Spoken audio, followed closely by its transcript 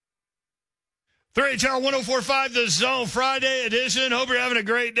3HL 1045, The Zone, Friday edition. Hope you're having a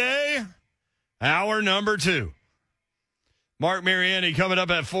great day. Hour number 2. Mark Mariani coming up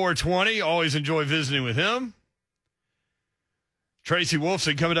at 4:20. Always enjoy visiting with him. Tracey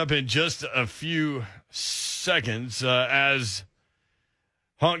Wolfson coming up in just a few seconds. As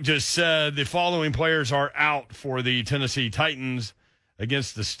Hunk just said, the following players are out for the Tennessee Titans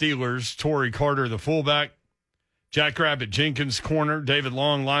against the Steelers. Torrey Carter, the fullback. Jack Rabbit Jenkins, corner. David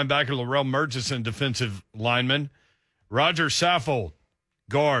Long, linebacker. Laurel Murchison, defensive lineman. Roger Saffold,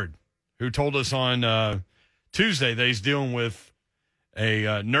 guard, who told us on Tuesday that he's dealing with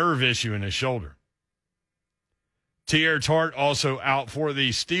a nerve issue in his shoulder. Tierre Tart also out for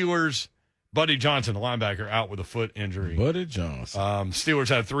the Steelers. Buddy Johnson, the linebacker, out with a foot injury. Buddy Johnson. Steelers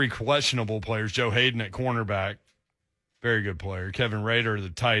have 3 questionable players. Joe Hayden at cornerback, very good player. Kevin Rader, the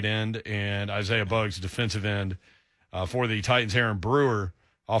tight end, and Isaiah Buggs, defensive end. For the Titans, Aaron Brewer,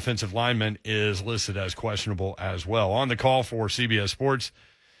 offensive lineman, is listed as questionable as well. On the call for CBS Sports,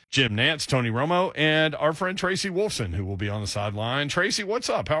 Jim Nantz, Tony Romo, and our friend Tracey Wolfson, who will be on the sideline. Tracey, what's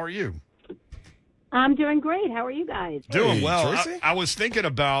up? How are you? I'm doing great. How are you guys? Doing well. I was thinking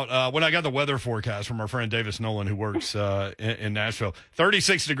about when I got the weather forecast from our friend Davis Nolan, who works in Nashville.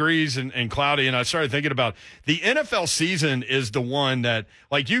 36 degrees and cloudy, and I started thinking about the NFL season is the one that,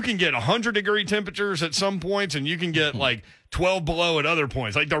 like, you can get 100-degree temperatures at some points, and you can get, like, 12 below at other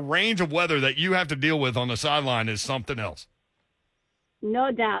points. Like, the range of weather that you have to deal with on the sideline is something else.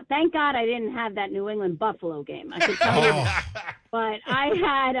 No doubt. Thank God I didn't have that New England Buffalo game. I could tell you. But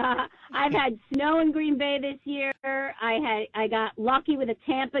I've had snow in Green Bay this year. I got lucky with a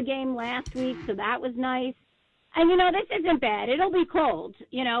Tampa game last week, so that was nice. And this isn't bad. It'll be cold,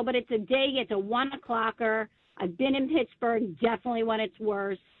 but it's a day. It's a 1:00-er. I've been in Pittsburgh definitely when it's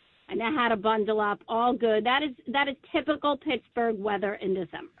worse. I know how to bundle up. All good. That is typical Pittsburgh weather in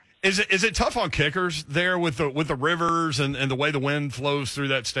December. Is it tough on kickers there with the rivers and the way the wind flows through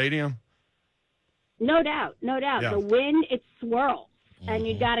that stadium? No doubt. Yeah. The wind, it swirls, and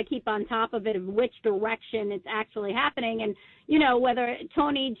you got to keep on top of it, of which direction it's actually happening. And, whether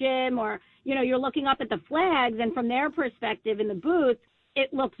Tony, Jim, or, you're looking up at the flags, and from their perspective in the booth,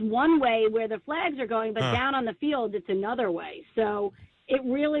 it looks one way where the flags are going, but down on the field, it's another way. So it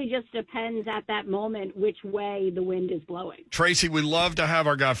really just depends at that moment which way the wind is blowing. Tracey, we love to have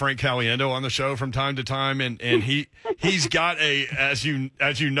our guy Frank Caliendo on the show from time to time, and he's got a, as you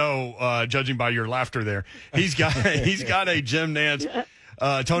know, judging by your laughter there, he's got a Jim Nantz,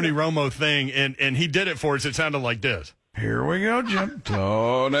 Tony Romo thing, and he did it for us. It sounded like this. Here we go, Jim.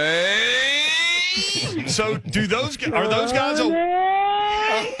 Tony. So are those guys?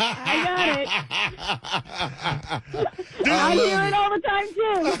 I got it. I hear it all the time,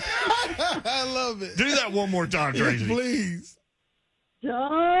 too. I love it. Do that one more time, Tracy. Please.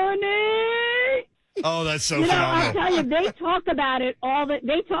 Tony. Oh, that's so phenomenal. I'll tell you, they talk about it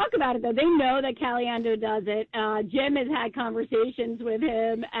they talk about it, though. They know that Caliendo does it. Jim has had conversations with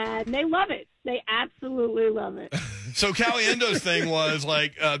him, and they love it. They absolutely love it. So Caliendo's thing was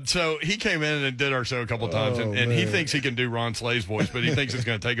like, so he came in and did our show a couple of times, and he thinks he can do Ron Slay's voice, but he thinks it's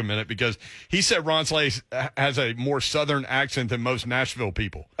going to take a minute because he said Ron Slay has a more Southern accent than most Nashville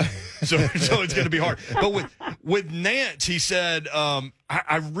people. So it's going to be hard. But with Nantz, he said,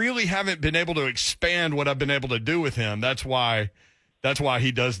 I really haven't been able to expand what I've been able to do with him. That's why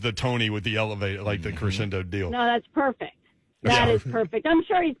he does the Tony with the elevator, like the crescendo deal. No, that's perfect. That is perfect. I'm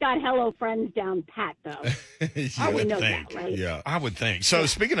sure he's got Hello Friends down pat, though. I would think. That, right? Yeah, I would think. So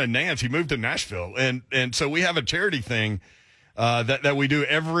speaking of Nantz, he moved to Nashville, and so we have a charity thing that we do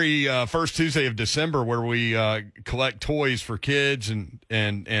every first Tuesday of December where we collect toys for kids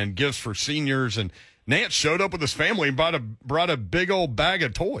and gifts for seniors. And Nantz showed up with his family and brought a big old bag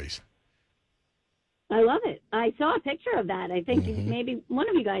of toys. I love it. I saw a picture of that. I think maybe one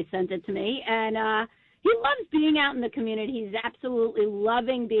of you guys sent it to me, and he loves being out in the community. He's absolutely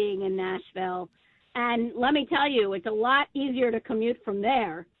loving being in Nashville. And let me tell you, it's a lot easier to commute from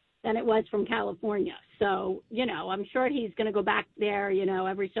there than it was from California. So, I'm sure he's going to go back there,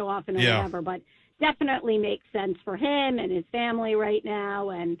 every so often or whatever. But definitely makes sense for him and his family right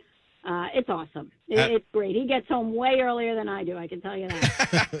now. And it's awesome. It's great. He gets home way earlier than I do, I can tell you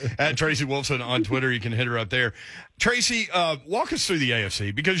that. At Tracey Wolfson on Twitter, you can hit her up there. Tracey, walk us through the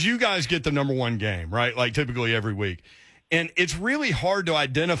AFC because you guys get the number one game, right? Like typically every week. And it's really hard to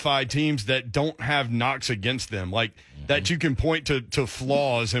identify teams that don't have knocks against them, like that you can point to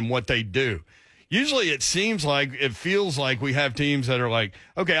flaws in what they do. Usually it feels like we have teams that are like,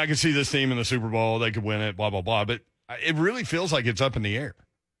 okay, I can see this team in the Super Bowl. They could win it, blah, blah, blah. But it really feels like it's up in the air.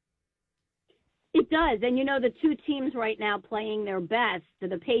 It does. And, the two teams right now playing their best,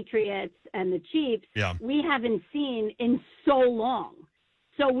 the Patriots and the Chiefs, we haven't seen in so long.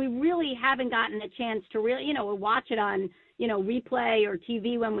 So we really haven't gotten a chance to really, we'll watch it on, replay or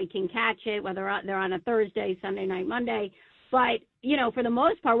TV when we can catch it, whether they're on a Thursday, Sunday night, Monday. But, for the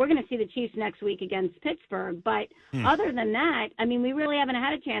most part, we're going to see the Chiefs next week against Pittsburgh. But other than that, we really haven't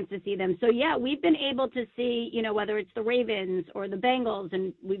had a chance to see them. So, yeah, we've been able to see, whether it's the Ravens or the Bengals,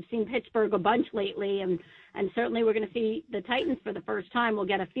 and we've seen Pittsburgh a bunch lately. And certainly we're going to see the Titans for the first time. We'll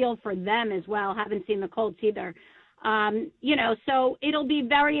get a feel for them as well. Haven't seen the Colts either. So it'll be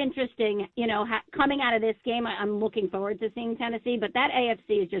very interesting, coming out of this game. I'm looking forward to seeing Tennessee. But that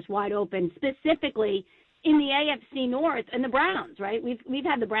AFC is just wide open, specifically in the AFC North and the Browns, right? We've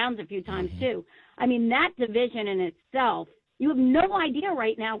had the Browns a few times too. That division in itself, you have no idea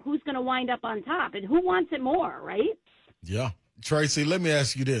right now who's going to wind up on top and who wants it more, right? Yeah. Tracey, let me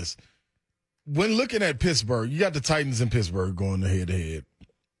ask you this. When looking at Pittsburgh, you got the Titans and Pittsburgh going head-to-head.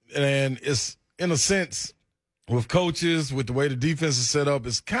 And it's, in a sense, with coaches, with the way the defense is set up,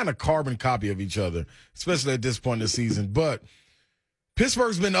 it's kind of carbon copy of each other, especially at this point in the season. But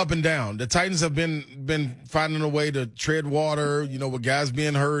Pittsburgh's been up and down. The Titans have been finding a way to tread water, with guys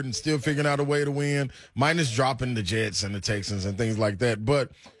being hurt and still figuring out a way to win, minus dropping the Jets and the Texans and things like that.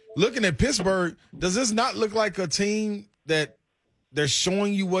 But looking at Pittsburgh, does this not look like a team that they're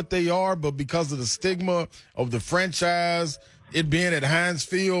showing you what they are, but because of the stigma of the franchise, it being at Heinz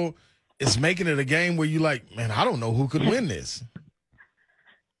Field, it's making it a game where you're like, man, I don't know who could win this.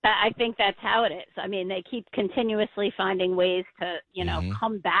 I think that's how it is. They keep continuously finding ways to,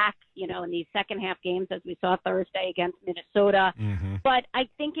 come back, in these second half games, as we saw Thursday against Minnesota. But I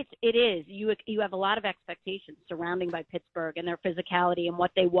think it is. You have a lot of expectations surrounding by Pittsburgh and their physicality and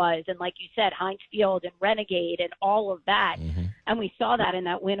what they was. And like you said, Heinz Field and Renegade and all of that. And we saw that in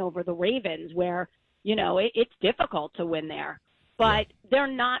that win over the Ravens where, it's difficult to win there. But they're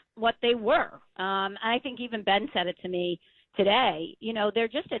not what they were. I think even Ben said it to me today.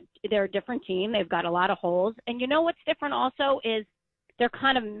 They're a different team. They've got a lot of holes. And what's different also is they're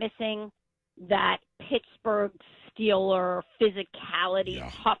kind of missing that Pittsburgh Steeler physicality,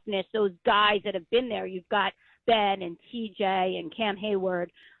 toughness, those guys that have been there. You've got Ben and TJ and Cam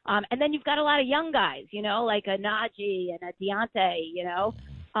Hayward. And then you've got a lot of young guys, like a Najee and a Deontay,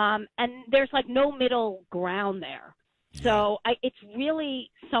 and there's like no middle ground there. So it's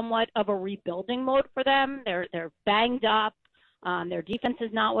really somewhat of a rebuilding mode for them. They're banged up. Their defense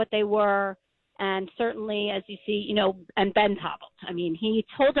is not what they were. And certainly, as you see, and Ben hobbled. He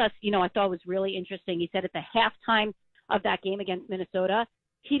told us, I thought was really interesting. He said at the halftime of that game against Minnesota,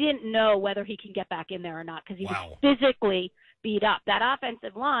 he didn't know whether he can get back in there or not because he was physically beat up. That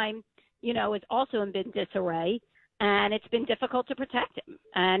offensive line, is also in disarray. And it's been difficult to protect him.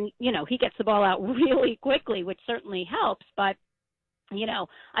 And, he gets the ball out really quickly, which certainly helps. But,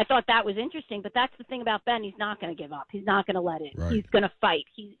 I thought that was interesting. But that's the thing about Ben. He's not going to give up. He's not going to let it. Right. He's going to fight.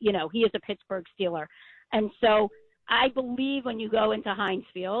 He is a Pittsburgh Steeler. And so I believe when you go into Heinz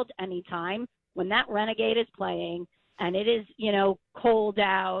Field anytime, when that Renegade is playing and it is, cold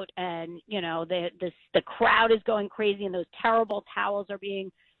out and, the crowd is going crazy and those terrible towels are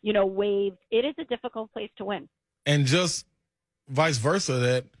being, waved, it is a difficult place to win. And just vice versa,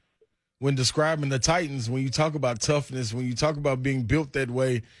 that when describing the Titans, when you talk about toughness, when you talk about being built that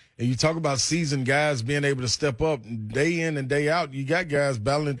way, and you talk about seasoned guys being able to step up day in and day out, you got guys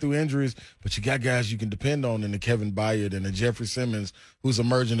battling through injuries, but you got guys you can depend on in the Kevin Byard and the Jeffrey Simmons, who's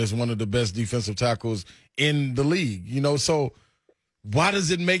emerging as one of the best defensive tackles in the league. So why does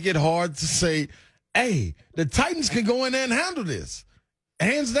it make it hard to say, hey, the Titans can go in there and handle this?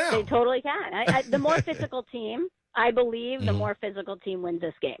 Hands down. They totally can. The more physical team, I believe, the more physical team wins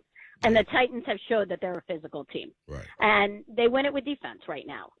this game. And the Titans have showed that they're a physical team. Right. And they win it with defense right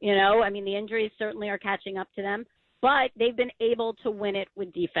now. The injuries certainly are catching up to them. But they've been able to win it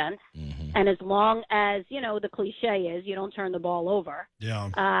with defense. And as long as, the cliche is you don't turn the ball over. Yeah.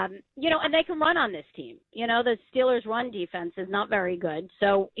 And they can run on this team. The Steelers' run defense is not very good.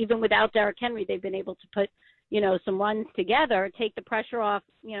 So even without Derrick Henry, they've been able to put some runs together, take the pressure off,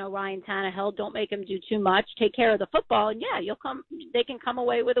 Ryan Tannehill, don't make him do too much, take care of the football, and they can come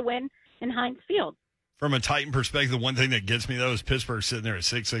away with a win in Heinz Field. From a Titan perspective, the one thing that gets me though is Pittsburgh sitting there at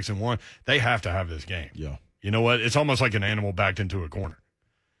 6-6-1. They have to have this game. Yeah. You know what? It's almost like an animal backed into a corner.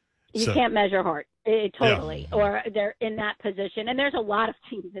 You can't measure heart. Totally. Yeah. Or they're in that position. And there's a lot of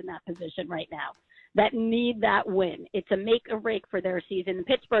teams in that position right now that need that win. It's a make or break for their season.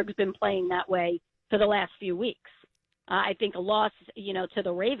 Pittsburgh's been playing that way for the last few weeks. I think a loss, to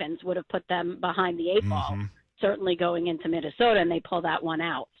the Ravens would have put them behind the eight ball, certainly going into Minnesota, and they pull that one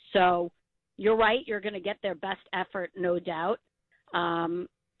out. So, you're right. You're going to get their best effort, no doubt.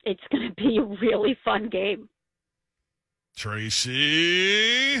 It's going to be a really fun game.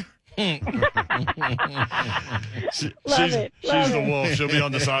 Tracey. She's the wolf. She'll be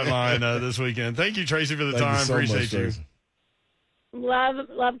on the sideline this weekend. Thank you, Tracey, for the time. You so Appreciate much, you. Tracey.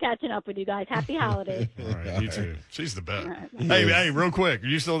 Love catching up with you guys. Happy holidays. All right, you too. She's the best. Right. Hey, real quick. Are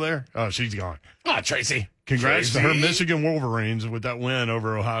you still there? Oh, she's gone. Oh, Tracey. Congrats to her Michigan Wolverines with that win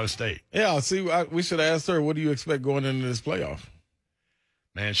over Ohio State. Yeah, see, we should have asked her, what do you expect going into this playoff?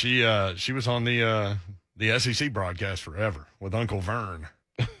 Man, she was on the SEC broadcast forever with Uncle Vern.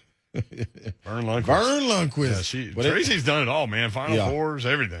 Vern Lundquist. Yeah, Tracy's done it all, man. Final Fours,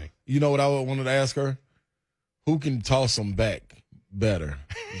 everything. You know what I wanted to ask her? Who can toss them back better,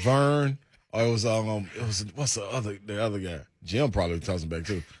 Vern, or it was what's the other guy? Jim probably toss them back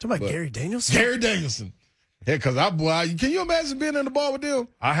too. Talking about Gary Danielson. Gary Danielson. Yeah, because can you imagine being in the ball with them?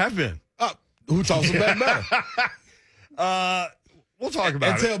 I have been. Who tosses them back better? We'll talk about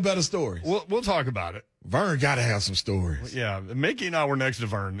it. And tell better stories. We'll talk about it. Vern got to have some stories. Yeah, Mickey and I were next to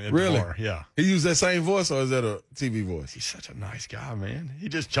Vern at really? the bar. Yeah. He used that same voice, or is that a TV voice? He's such a nice guy, man. He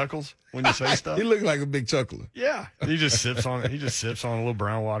just chuckles when you say stuff. He looked like a big chuckler. Yeah. He just sips on it. He just sips on a little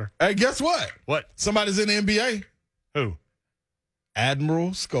brown water. Hey, guess what? What? Somebody's in the NBA. Who?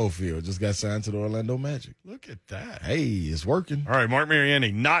 Admiral Schofield just got signed to the Orlando Magic. Look at that. Hey, it's working. All right, Mark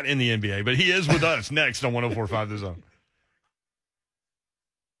Mariani, not in the NBA, but he is with us next on 104.5 The Zone.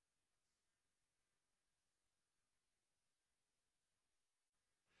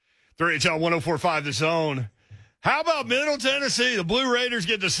 NHL 104.5 The Zone. How about Middle Tennessee? The Blue Raiders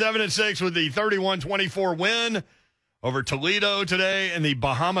get to 7-6 with the 31-24 win over Toledo today in the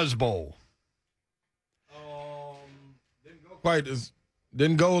Bahamas Bowl.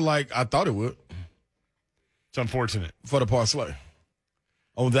 Didn't go like I thought it would. It's unfortunate for the parlay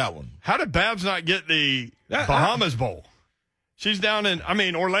on that one. How did Babs not get the Bahamas Bowl? She's down in,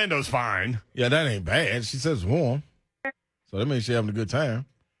 Orlando's fine. Yeah, that ain't bad. She says warm. So that means she's having a good time.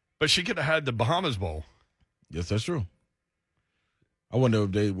 But she could have had the Bahamas Bowl. Yes, that's true. I wonder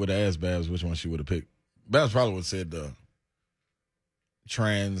if they would have asked Babs which one she would have picked. Babs probably would have said the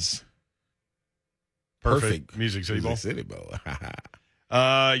Perfect Music City Bowl.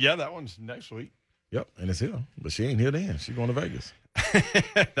 Yeah, that one's next week. Yep, and it's here. But she ain't here then. She's going to Vegas.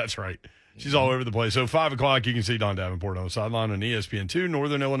 That's right. She's all over the place. So 5 o'clock, you can see Dawn Davenport on the sideline on ESPN2,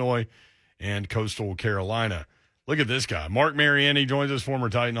 Northern Illinois, and Coastal Carolina. Look at this guy. Mark Mariani joins us, former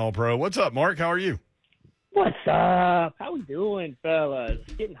Titan All-Pro. What's up, Mark? How are you? What's up? How we doing, fellas?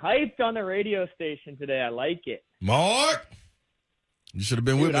 Getting hyped on the radio station today. I like it. Mark! You should have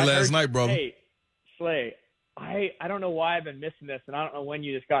been with me last night, brother. Hey, Slay, I don't know why I've been missing this, and I don't know when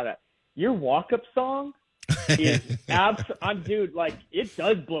you just got it. Your walk-up song is dude, like, it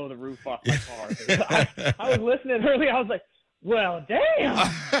does blow the roof off my car. I was listening earlier. I was like, well, damn,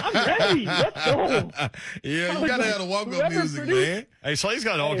 I'm ready. Let's go. Yeah, you got to have the walk-up music, man. Hey, Slay's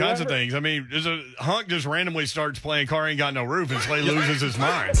got all kinds of things. There's a hunk just randomly starts playing Car Ain't Got No Roof, and Slay loses his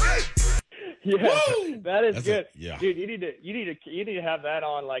mind. Yeah, woo! That's good. Yeah. Dude, you need to have that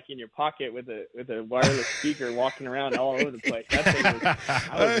on like in your pocket with a wireless speaker walking around all over the place.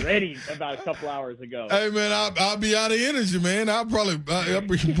 I was ready about a couple hours ago. Hey man, I'll be out of energy, man. I'll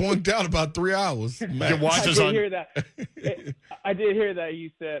be point out about 3 hours. You can watch us on. Hear that. I did hear that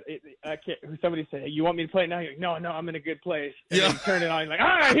you said somebody said, hey, you want me to play it now? You're like, no, I'm in a good place. And then you turn it on. You're like, all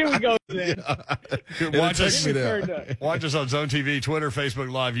right, here we go. Then. Watch us on Zone TV, Twitter,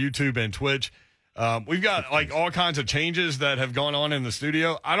 Facebook Live, YouTube, and Twitch. We've got like all kinds of changes that have gone on in the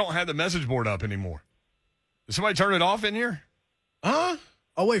studio. I don't have the message board up anymore. Did somebody turn it off in here? Huh?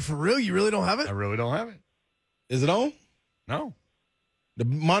 Oh, wait, for real? You really don't have it? I really don't have it. Is it on? No. The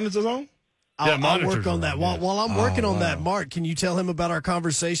monitor's on? I'll work on that. While I'm working on that, Mark, can you tell him about our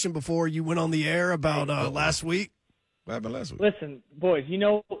conversation before you went on the air about last week? What happened last week? Listen, boys, you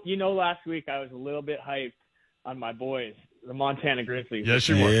know, last week I was a little bit hyped on my boys, the Montana Grizzlies. Yes,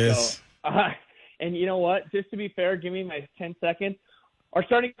 you were. Yes. So, and you know what? Just to be fair, give me my 10 seconds. Our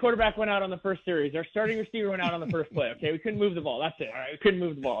starting quarterback went out on the first series. Our starting receiver went out on the first play. Okay, we couldn't move the ball. That's it. All right, we couldn't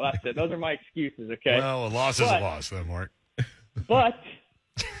move the ball. That's it. Those are my excuses. Okay. Well, a loss is a loss, though, Mark. But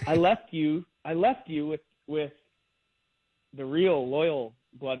I left you with the real loyal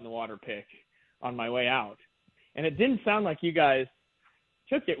blood in the water pick on my way out, and it didn't sound like you guys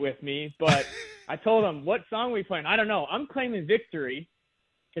took it with me. But I told them, what song are we playing? I don't know. I'm claiming victory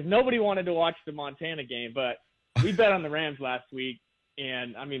because nobody wanted to watch the Montana game, but we bet on the Rams last week.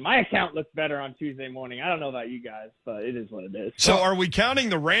 And, my account looked better on Tuesday morning. I don't know about you guys, but it is what it is. So are we counting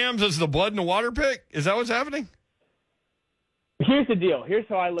the Rams as the blood in the water pick? Is that what's happening? Here's the deal. Here's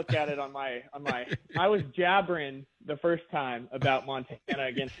how I look at it on my. I was jabbering the first time about Montana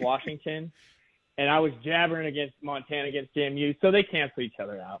against Washington, and I was jabbering against Montana against JMU, so they cancel each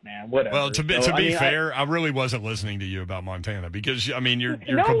other out, man. Whatever. Well, to be fair, I really wasn't listening to you about Montana because, I mean, you're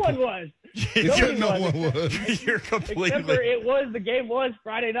no one was. No one was. You're completely. Except for the game was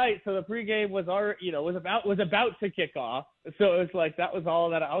Friday night, so the pregame was already, was about to kick off. So it was like that was all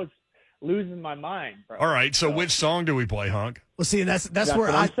that I was losing my mind, bro. All right, so which song do we play, Hunk? Well, see, and that's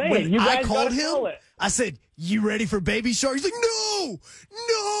where when I called him, I said, "You ready for Baby Shark?" He's like, "No,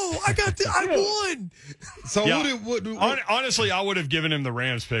 I won." So yeah. Honestly, I would have given him the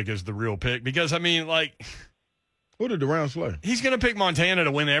Rams pick as the real pick because, I mean, like, who did the Rams play? He's going to pick Montana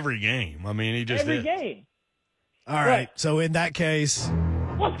to win every game. I mean, he just every did. game. All right, so in that case,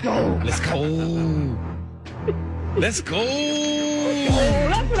 let's go. Let's go. Let's go. Oh,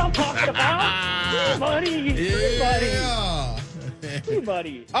 that's what I'm talking about. Hey, buddy. Yeah. Hey,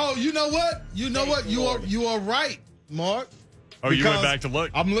 buddy. Oh, you know what? You are right, Mark. Oh, you went back to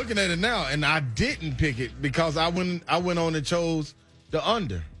look? I'm looking at it now, and I didn't pick it because I went on and chose the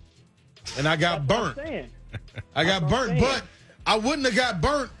under, and I got burnt. I got burnt, but I wouldn't have got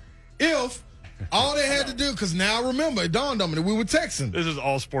burnt if all they had to do, because now remember, it dawned on me that we were texting. This is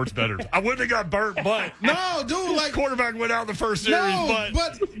all sports bettors. I wouldn't have got burnt, but no, dude, like quarterback went out the first series,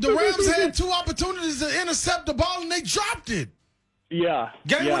 but the Rams had 2 opportunities to intercept the ball and they dropped it. Yeah,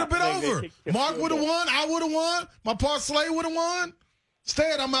 game would have been over. Mark would have won. I would have won. My parlay would have won.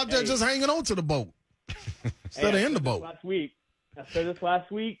 Instead, I'm out there just hanging on to the boat instead of in the boat. I said this last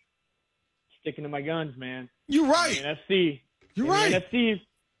week. Sticking to my guns, man. You're right. NFC. You're right. NFC.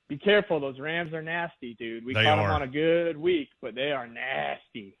 Be careful. Those Rams are nasty, dude. We caught them on a good week, but they are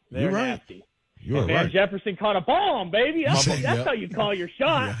nasty. They're nasty. You're Van right. Jefferson caught a bomb, baby. That's how you call your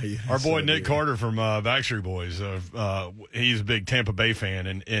shot. Yeah, our boy Nick Carter from Backstreet Boys, he's a big Tampa Bay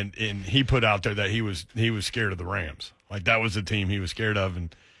fan, and he put out there that he was scared of the Rams. Like, that was the team he was scared of,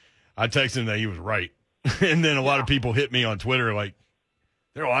 and I texted him that he was right. And then a lot of people hit me on Twitter like,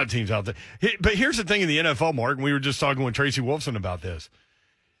 there are a lot of teams out there. But here's the thing in the NFL, Mark, and we were just talking with Tracey Wolfson about this.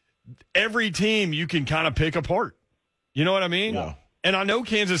 Every team you can kind of pick apart. You know what I mean? Yeah. And I know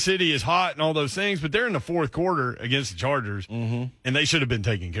Kansas City is hot and all those things, but they're in the fourth quarter against the Chargers, and they should have been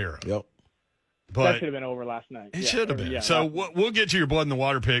taken care of. Yep. But that should have been over last night. It should have been. So we'll get to your blood in the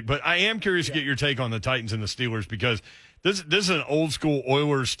water pick, but I am curious to get your take on the Titans and the Steelers because this is an old school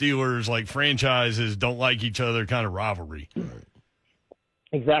Oilers-Steelers, like, franchises don't like each other kind of rivalry.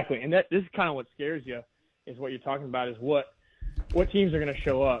 Exactly, and this is kind of what scares you, is what you're talking about, is what teams are going to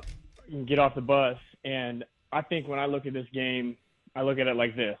show up and get off the bus. And I think when I look at this game, I look at it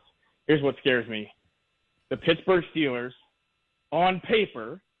like this. Here's what scares me. The Pittsburgh Steelers, on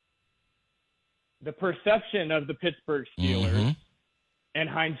paper, the perception of the Pittsburgh Steelers and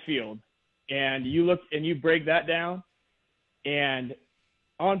Heinz Field, and you look and you break that down, and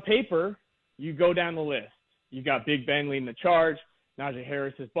on paper, you go down the list. You got Big Ben leading the charge. Najee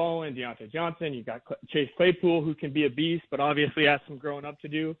Harris is balling. Deontay Johnson. You got Chase Claypool, who can be a beast, but obviously has some growing up to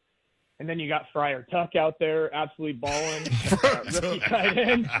do. And then you got Friar Tuck out there, absolutely balling. Rookie tight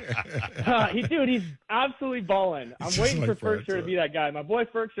end. He's absolutely balling. I'm waiting for Ferkser to be that guy. My boy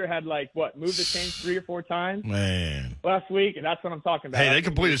Ferkser had, moved the chains 3 or 4 times last week, and that's what I'm talking about. Hey, they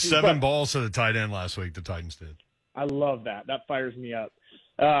completed 7 balls to the tight end last week, the Titans did. I love that. That fires me up.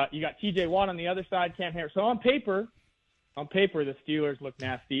 You got T.J. Watt on the other side, Cam Harris. So on paper, the Steelers look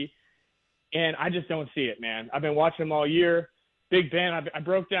nasty, and I just don't see it, man. I've been watching them all year. Big Ben, I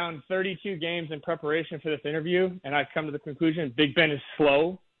broke down 32 games in preparation for this interview, and I've come to the conclusion Big Ben is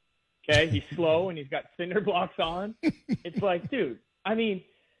slow. Okay, he's slow, and he's got cinder blocks on. It's like, dude, I mean,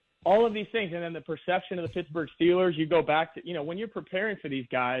 all of these things, and then the perception of the Pittsburgh Steelers, you go back to, when you're preparing for these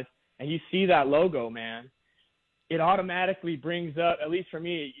guys and you see that logo, man, it automatically brings up, at least for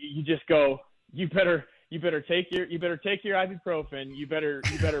me, you just go, you better take your ibuprofen. You better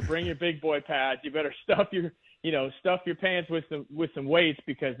bring your big boy pads. You better stuff your pants with some weights,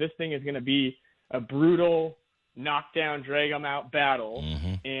 because this thing is going to be a brutal knockdown, drag 'em out battle.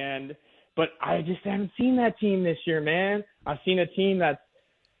 But I just haven't seen that team this year, man. I've seen a team that's,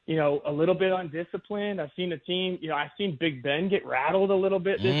 a little bit undisciplined. I've seen a team, I've seen Big Ben get rattled a little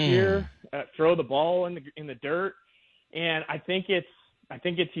bit this year, throw the ball in the dirt. And I think it's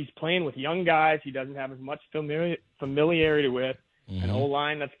he's playing with young guys he doesn't have as much familiarity with, an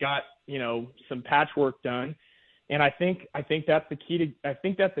O-line that's got, some patchwork done. And I think that's the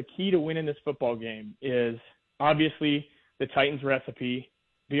key to winning this football game is obviously the Titans recipe,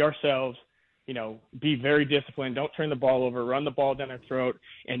 be ourselves, be very disciplined, don't turn the ball over, run the ball down their throat,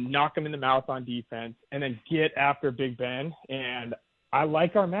 and knock them in the mouth on defense, and then get after Big Ben. And I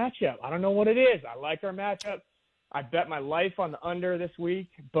like our matchup. I don't know what it is. I like our matchup. I bet my life on the under this week,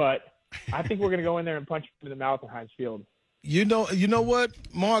 but I think we're going to go in there and punch him in the mouth in Heinz Field. You know what,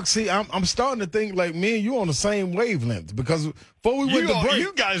 Mark? See, I'm starting to think like me and you on the same wavelength because before we went to break,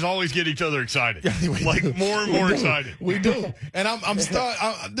 you guys always get each other excited, like do. more and more excited. We do, and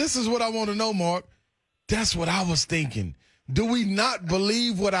this is what I want to know, Mark. That's what I was thinking. Do we not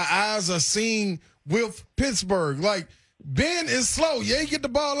believe what our eyes are seeing with Pittsburgh? Like Ben is slow, yeah, he get the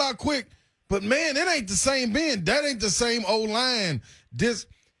ball out quick, but man, it ain't the same Ben. That ain't the same old line.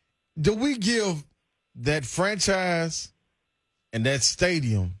 Do we give that franchise and that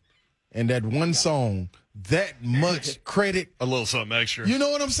stadium and that one song that much credit? A little something extra. You know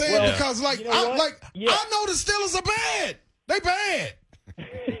what I'm saying? Well, because I know the Steelers are bad. They bad.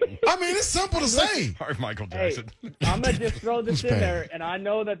 I mean, it's simple to say. All right, Michael Jackson. Hey, I'm going to just throw this in there, and I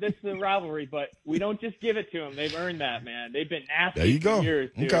know that this is a rivalry, but we don't just give it to them. They've earned that, man. They've been nasty there you go. for years,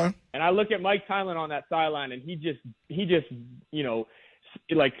 dude. Okay. And I look at Mike Tomlin on that sideline, and he just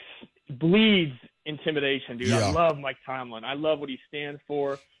like bleeds intimidation, dude. Yeah. I love Mike Tomlin. I love what he stands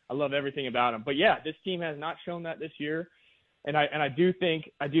for. I love everything about him. But yeah, this team has not shown that this year, and I do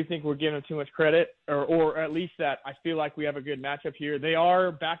think we're giving them too much credit, or at least that I feel like we have a good matchup here. They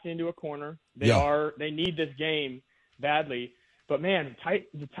are backed into a corner. They need this game badly. But man,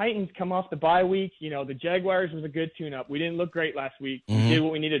 the Titans come off the bye week. The Jaguars was a good tune-up. We didn't look great last week. We did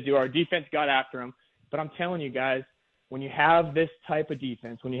what we needed to do. Our defense got after them. But I'm telling you guys, when you have this type of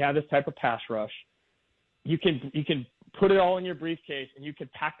defense, when you have this type of pass rush, you can put it all in your briefcase and you can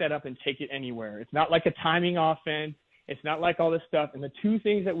pack that up and take it anywhere. It's not like a timing offense. It's not like all this stuff. And the two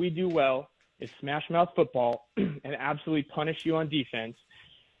things that we do well is smash mouth football and absolutely punish you on defense.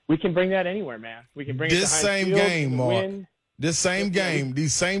 We can bring that anywhere, man. We can bring this it to Heinz same Field, game, Mark. win. This same game,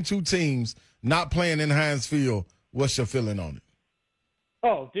 these same two teams not playing in Heinz Field. What's your feeling on it?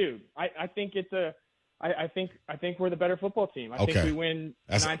 Oh, dude, I think it's I think we're the better football team. I think we win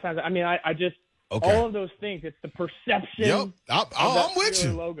 9 times. I mean, I just all of those things. It's the perception. Yep, I'm with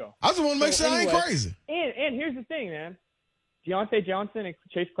you. Logo. I just want to make sure I ain't crazy. And here's the thing, man. Deontay Johnson and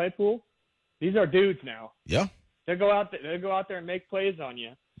Chase Claypool, these are dudes now. Yeah. They'll go out there and make plays on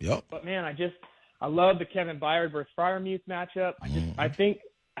you. Yep. But man, I love the Kevin Byard versus Freiermuth matchup. I think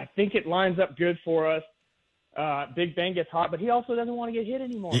it lines up good for us. Big Ben gets hot, but he also doesn't want to get hit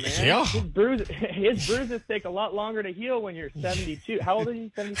anymore, man. Yeah. His bruises take a lot longer to heal when you're 72. How old is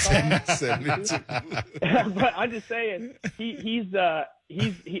he? 75? 72. But I'm just saying,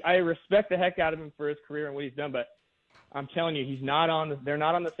 I respect the heck out of him for his career and what he's done, but I'm telling you, they're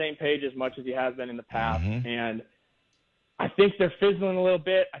not on the same page as much as he has been in the past. And I think they're fizzling a little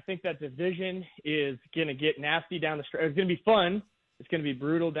bit. I think that division is going to get nasty down the stretch. It's going to be fun. It's going to be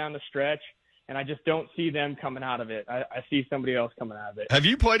brutal down the stretch. And I just don't see them coming out of it. I see somebody else coming out of it. Have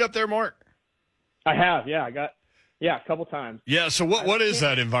you played up there, Mark? I have, yeah. A couple times. Yeah, so what is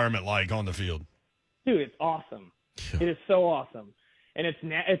that environment like on the field? Dude, it's awesome. It is so awesome. And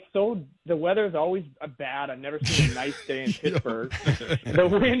the weather is always bad. I've never seen a nice day in Pittsburgh. The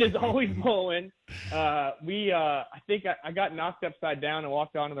wind is always blowing. I think I got knocked upside down and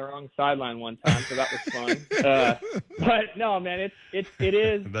walked onto the wrong sideline one time, so that was fun. But no, man, it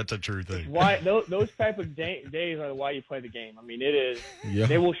is. That's a true thing. Why those type of days are why you play the game. I mean, it is. Yeah.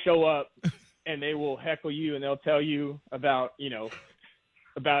 They will show up and they will heckle you and they'll tell you about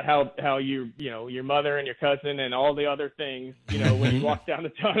how your mother and your cousin and all the other things, when you walk down the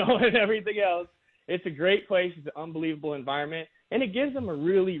tunnel and everything else. It's a great place. It's an unbelievable environment. And it gives them a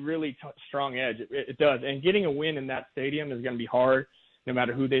really, really strong edge. It does. And getting a win in that stadium is going to be hard no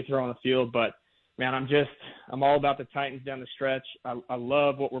matter who they throw on the field. But, man, I'm all about the Titans down the stretch. I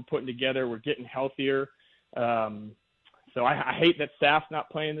love what we're putting together. We're getting healthier. So I hate that Saff's not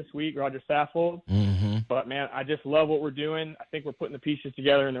playing this week, Roger Saffold. But, man, I just love what we're doing. I think we're putting the pieces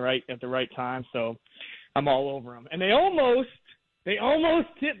together at the right time. So I'm all over them. And they almost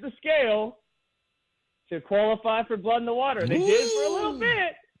hit the scale to qualify for Blood in the Water. They did for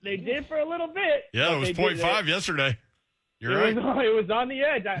a little bit. Yeah, it was 0.5 yesterday. You're right. It was on the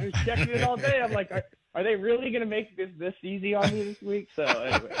edge. I was checking it all day. I'm like, are they really going to make this easy on me this week? So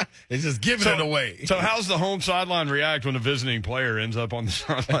anyway. They're just giving it away. So how's the home sideline react when a visiting player ends up on the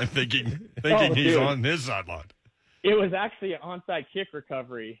sideline thinking he's on his sideline? It was actually an onside kick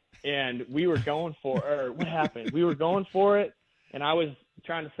recovery, and we were going what happened? We were going for it, and I was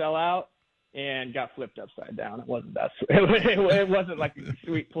trying to sell out and got flipped upside down. It wasn't that sweet. It wasn't like a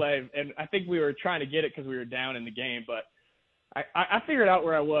sweet play, and I think we were trying to get it because we were down in the game, but I figured out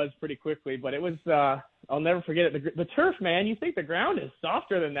where I was pretty quickly, but it was I'll never forget it. The turf, man. You think the ground is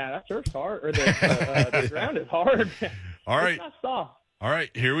softer than that? That turf's hard, or the ground is hard. All right, it's not soft. All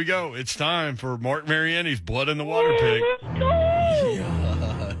right, here we go. It's time for Mark Mariani's Blood in the Water pick.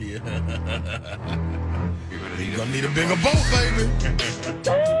 Yeah. You're gonna need a bigger boat, baby.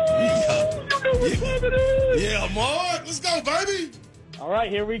 Yeah, Mark, let's go, baby. All right,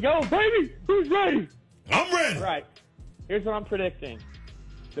 here we go, baby. Who's ready? I'm ready. All right, here's what I'm predicting.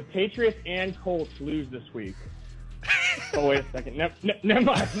 The Patriots and Colts lose this week. Oh, wait a second. Never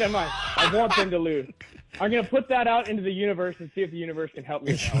mind. I want them to lose. I'm going to put that out into the universe and see if the universe can help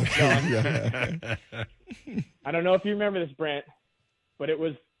me out. I don't know if you remember this, Brent, but it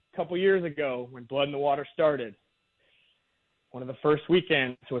was a couple years ago when Blood in the Water started. One of the first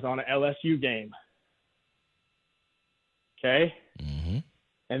weekends was on an LSU game. Okay? Mm-hmm.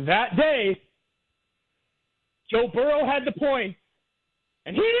 And that day, Joe Burrow had the points,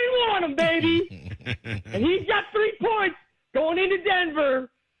 and he didn't want them, baby. And he's got 3 points going into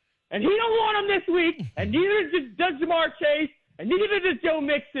Denver, and he don't want them this week, and neither does Jamar Chase, and neither does Joe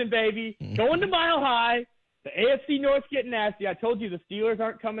Mixon, baby. Going to Mile High. The AFC North's getting nasty. I told you the Steelers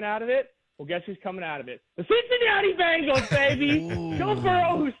aren't coming out of it. Well, guess who's coming out of it? The Cincinnati Bengals, baby. Joe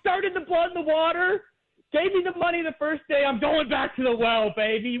Burrow, who started the Blood in the Water, gave me the money the first day. I'm going back to the well,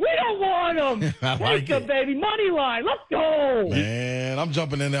 baby. We don't want them. Take them, baby. Money line. Let's go. Man, I'm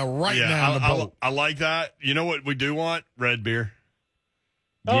jumping in there right now in the boat. I like that. You know what we do want? Red beer.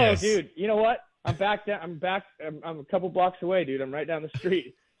 Oh, Yes. dude. You know what? I'm back. I'm a couple blocks away, dude. I'm right down the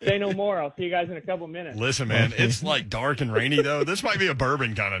street. Say no more. I'll see you guys in a couple minutes. Listen, man, it's like dark and rainy, though. This might be a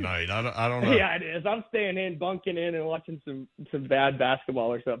bourbon kind of night. I don't know. Yeah, it is. I'm staying in, bunking in, and watching some bad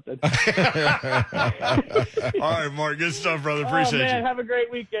basketball or something. All right, Mark. Good stuff, brother. Appreciate you. Have a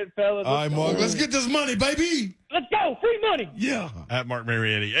great weekend, fellas. All right, Mark, let's get this money, baby. Let's go. Free money. Yeah. At Mark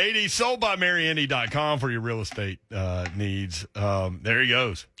Mariani. 80 soldbymariani.com for your real estate needs. There he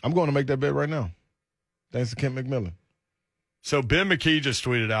goes. I'm going to make that bet right now. Thanks to Kent McMillan. So Ben McKee just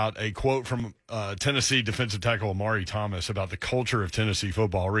tweeted out a quote from Tennessee defensive tackle Amari Thomas about the culture of Tennessee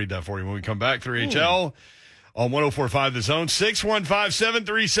football. I'll read that for you when we come back. 3HL on 104.5 The Zone.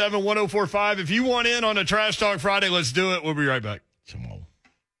 615-737-1045. If you want in on a Trash Talk Friday, let's do it. We'll be right back. Come on.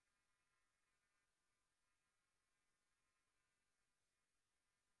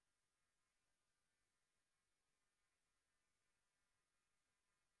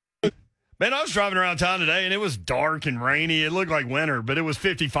 Man, I was driving around town today, and it was dark and rainy. It looked like winter, but it was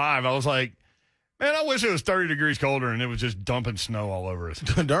 55. I was like, man, I wish it was 30 degrees colder, and it was just dumping snow all over us.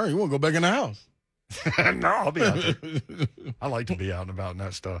 Darn, you want to go back in the house? No, I'll be out there. I like to be out and about in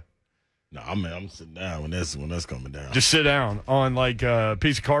that stuff. No, man, I'm sitting down when that's coming down. Just sit down on, like, a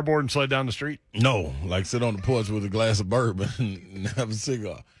piece of cardboard and sled down the street? No, like sit on the porch with a glass of bourbon and have a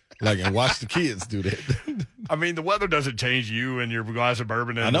cigar. Like, and watch the kids do that. I mean, the weather doesn't change you and your glass of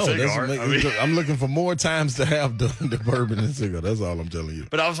bourbon and I know. the cigar. I'm looking for more times to have the bourbon and cigar. That's all I'm telling you.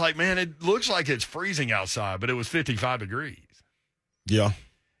 But I was like, man, it looks like it's freezing outside, but it was 55 degrees. Yeah.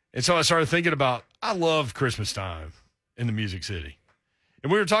 And so I started thinking about, I love Christmas time in the Music City.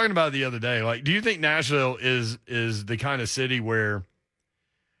 And we were talking about it the other day. Like, do you think Nashville is the kind of city where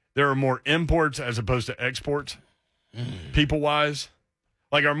there are more imports as opposed to exports, people-wise?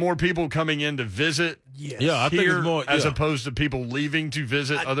 Like, are more people coming in to visit I think it's more as opposed to people leaving to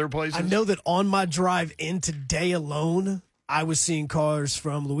visit other places? I know that on my drive in today alone, I was seeing cars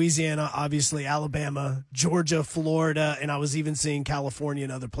from Louisiana, obviously Alabama, Georgia, Florida, and I was even seeing California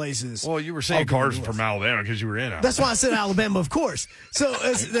and other places. Well, you were seeing cars from Alabama because you were in Alabama. That's why I said Alabama, of course. So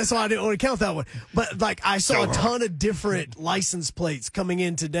that's why I didn't want to count that one. But, like, I saw a ton of different license plates coming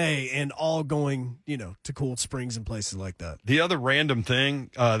in today and all going, to Cool Springs and places like that. The other random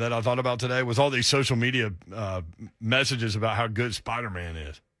thing that I thought about today was all these social media messages about how good Spider-Man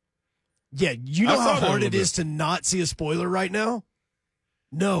is. Yeah, you know how hard it is to not see a spoiler right now?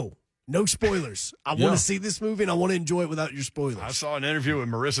 No spoilers. I want to see this movie, and I want to enjoy it without your spoilers. I saw an interview with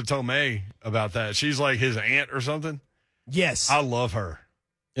Marissa Tomei about that. She's like his aunt or something. Yes. I love her.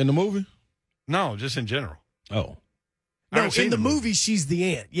 In the movie? No, just in general. Oh. No, in the movie, she's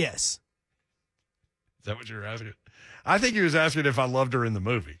the aunt, yes. Is that what you were asking? I think he was asking if I loved her in the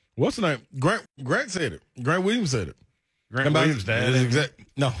movie. What's the name? Grant said it. Grant Williams said it. Grant Williams' dad.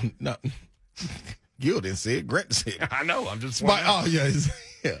 No. Gil didn't say it. Grant said it. I know. I'm just. Oh, yeah. He's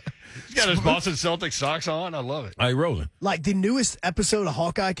got his Boston Celtics socks on. I love it. I rolling. Like, the newest episode of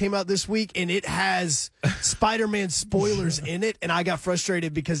Hawkeye came out this week, and it has Spider-Man spoilers in it, and I got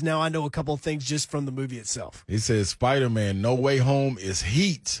frustrated because now I know a couple of things just from the movie itself. He says Spider-Man No Way Home is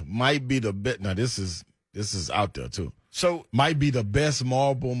heat. Might be the bet. Now, this is out there, too. So might be the best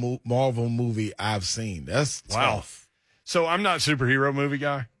Marvel movie I've seen. That's tough. So I'm not a superhero movie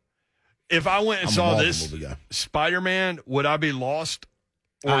guy. If I went and I'm a saw Marvel this movie guy. Spider-Man, would I be lost?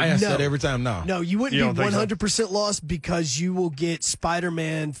 I ask No. that every time now. No, you wouldn't You don't be think so? 100% lost because you will get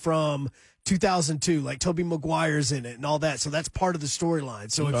Spider-Man from 2002, like Tobey Maguire's in it and all that. So that's part of the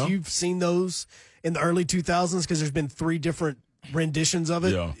storyline. So if Okay. you've seen those in the early 2000s, because there's been 3 different renditions of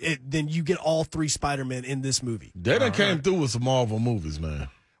it, Yeah. then you get all 3 Spider-Man in this movie. They done came through with some Marvel movies, man.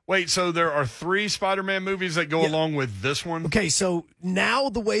 Wait, so there are 3 Spider-Man movies that go along with this one? Okay, so now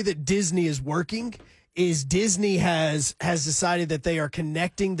the way that Disney is working is Disney has decided that they are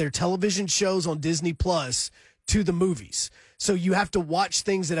connecting their television shows on Disney Plus to the movies. So you have to watch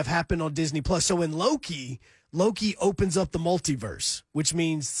things that have happened on Disney Plus. So in Loki opens up the multiverse, which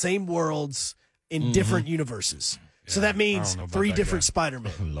means same worlds in different universes. So that means I don't know about 3 that different guy.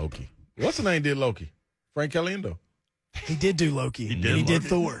 Spider-Man. Loki. What's the name did Loki? Frank Caliendo. He did do Loki. He and did he did Loki.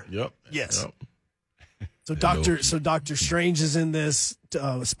 Thor. Yep. Yes. Yep. So Doctor Strange is in this.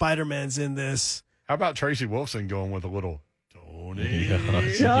 Spider-Man's in this. How about Tracey Wolfson going with a little Tony?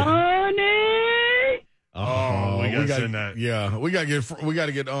 Johnny! Oh, we gotta gotta send that. Yeah, we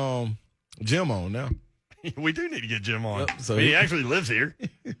gotta get Jim on now. We do need to get Jim on. Yep, so he he- actually lives here.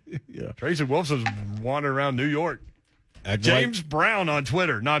 Yeah. Tracy Wolfson's wandering around New York. Acting James Brown on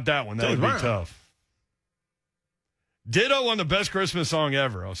Twitter. Not that one. That James would be Brown. tough. Ditto on the best Christmas song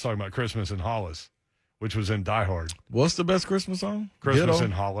ever. I was talking about Christmas in Hollis, which was in Die Hard. what's the best Christmas song? Christmas Ditto?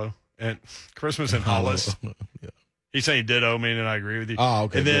 in Hollow. And Christmas in Hollis. Yeah. He's saying ditto, meaning I agree with you. Oh,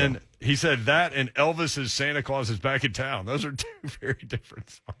 okay, And then ditto. he said that and Elvis's Santa Claus is back in town. Those are 2 very different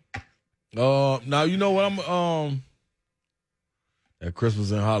songs. Now you know what I'm at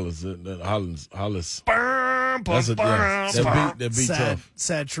Christmas in Hollis. Hollis. That's That beat tough.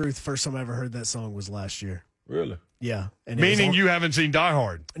 Sad truth. First time I ever heard that song was last year. Really? Yeah. And it was Meaning on- you haven't seen Die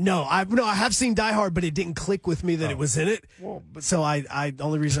Hard. No, I have seen Die Hard, but it didn't click with me that it was in it. Well, So the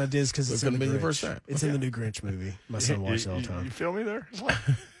only reason I did is because it's in couldn't the be your Grinch. first time. It's in the new Grinch movie. My son watches it all the You time. feel me there?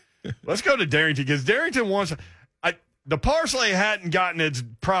 Let's go to Darrington because Darrington wants. The parsley hadn't gotten its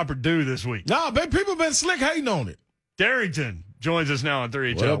proper due this week. Nah, babe, people been slick hating on it. Darrington joins us now on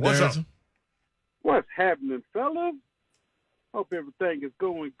 3HL. What up, What's up? Darrington? What's happening, fellas? Hope everything is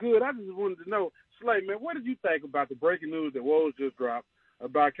going good. I just wanted to know, Slay, man, what did you think about the breaking news that Woj just dropped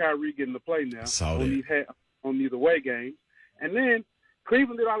about Kyrie getting to play now Saw on that. these away games? And then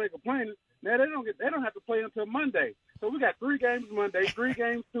Cleveland did all their complaining. Now they don't have to play until Monday. So we got 3 games Monday, 3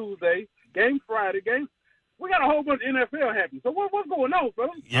 games Tuesday, game Friday, game. We got a whole bunch of NFL happening. So what's going on, fellas?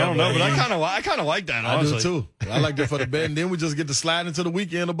 I don't know, but I kind of like that. I Honestly, do too. I like that for the bet, and then we just get to slide into the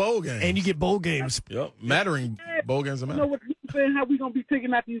weekend of bowl games. And you get bowl games. Yep, mattering bowl games. You know what you saying? How we gonna be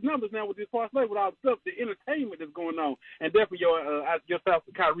picking out these numbers now with this parlay, with all the stuff, the entertainment that's going on, and definitely your South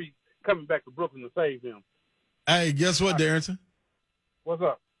to Kyrie coming back to Brooklyn to save him. Hey, guess what, Darrington? What's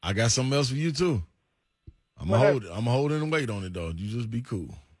up? I got something else for you too. I'm holding the weight on it though. You just be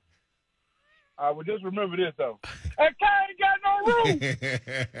cool. Well, just remember this though. That guy ain't got no room.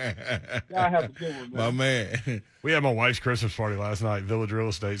 Y'all have a good one, man. My man. we had my wife's Christmas party last night, Village Real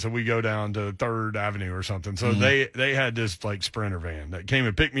Estate. So we go down to 3rd Avenue or something. So they had this like Sprinter van that came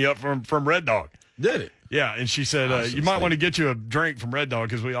and picked me up from Red Dog. Did it? Yeah, and she said you might want to get you a drink from Red Dog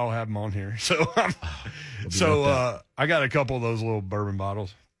because we all have them on here. So I got a couple of those little bourbon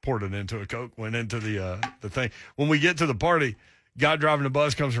bottles, poured it into a Coke, went into the thing. When we get to the party, guy driving the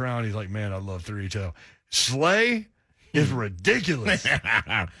bus comes around. He's like, "Man, I love 3HL. Slay is ridiculous."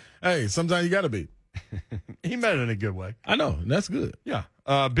 Hey, sometimes you got to be. He meant it in a good way. I know. That's good. Yeah.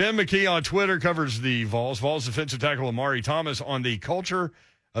 Ben McKee on Twitter covers the Vols. Vols defensive tackle Amari Thomas on the culture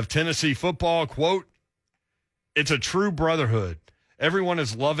of Tennessee football. Quote, "It's a true brotherhood. Everyone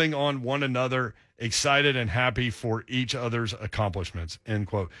is loving on one another, excited and happy for each other's accomplishments." End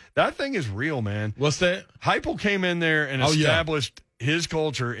quote. That thing is real, man. What's that? Heupel came in there and established his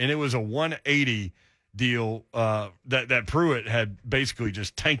culture, and it was a 180 deal that Pruitt had basically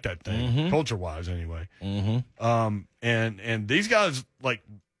just tanked that thing, culture-wise anyway. And these guys, like,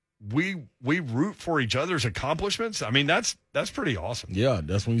 we root for each other's accomplishments. I mean, that's pretty awesome. Yeah,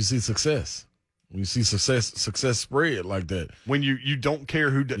 that's when you see success. When you see success spread like that. When you don't care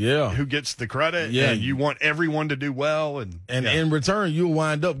who gets the credit, and you want everyone to do well, and in return you'll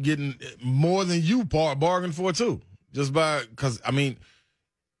wind up getting more than you bargained for too. Just because I mean,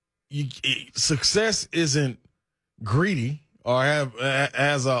 success isn't greedy or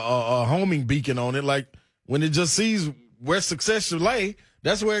has a homing beacon on it. Like when it just sees where success should lay,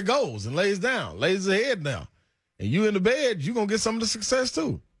 that's where it goes and lays its head down. And you in the bed, you're gonna get some of the success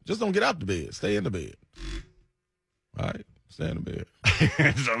too. Just don't get out the bed. Stay in the bed. All right, stay in the bed.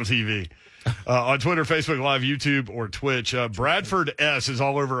 It's on TV. On Twitter, Facebook Live, YouTube, or Twitch. Bradford S is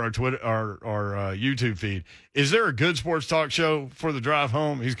all over our Twitter, our YouTube feed. Is there a good sports talk show for the drive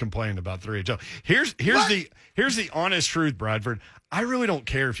home? He's complaining about 3HL. Here's the honest truth, Bradford. I really don't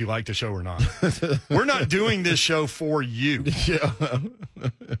care if you like the show or not. We're not doing this show for you. Yeah.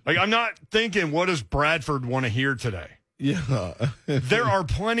 Like, I'm not thinking, what does Bradford want to hear today? Yeah. There are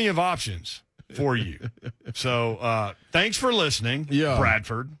plenty of options for you. So thanks for listening,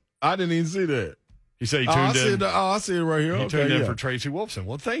 Bradford. I didn't even see that. He said he tuned in. I see it right here. He tuned in for Tracey Wolfson.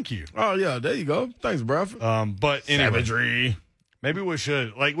 Well, thank you. Oh, yeah, there you go. Thanks, Bradford. But anyway, Savagery. Maybe we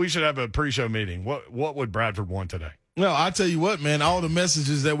should have a pre-show meeting. What would Bradford want today? No, I tell you what, man, all the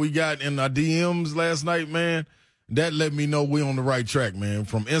messages that we got in our DMs last night, man, that let me know we're on the right track, man.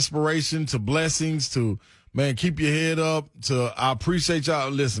 From inspiration to blessings to, man, keep your head up to, I appreciate y'all.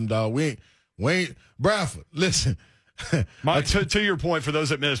 Listen, dog, we ain't, Bradford, listen. Mike, to your point, for those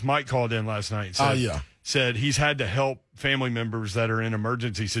that missed, Mike called in last night. Said he's had to help family members that are in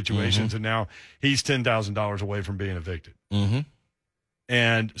emergency situations, and now he's $10,000 away from being evicted. Mm-hmm.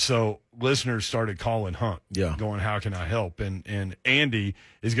 And so listeners started calling Hunt, Yeah. going, how can I help? And Andy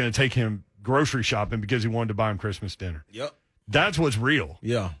is going to take him grocery shopping because he wanted to buy him Christmas dinner. Yep. That's what's real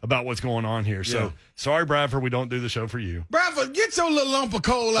Yeah. about what's going on here. So sorry, Bradford, we don't do the show for you. Bradford, get your little lump of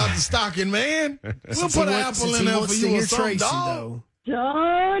coal out the stocking, man. We'll put an apple in there for you or something, dog.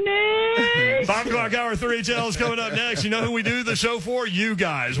 Johnny! 5 o'clock hour, 3HL is coming up next. You know who we do the show for? You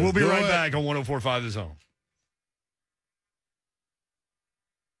guys. We'll be right back on 104.5 The Zone.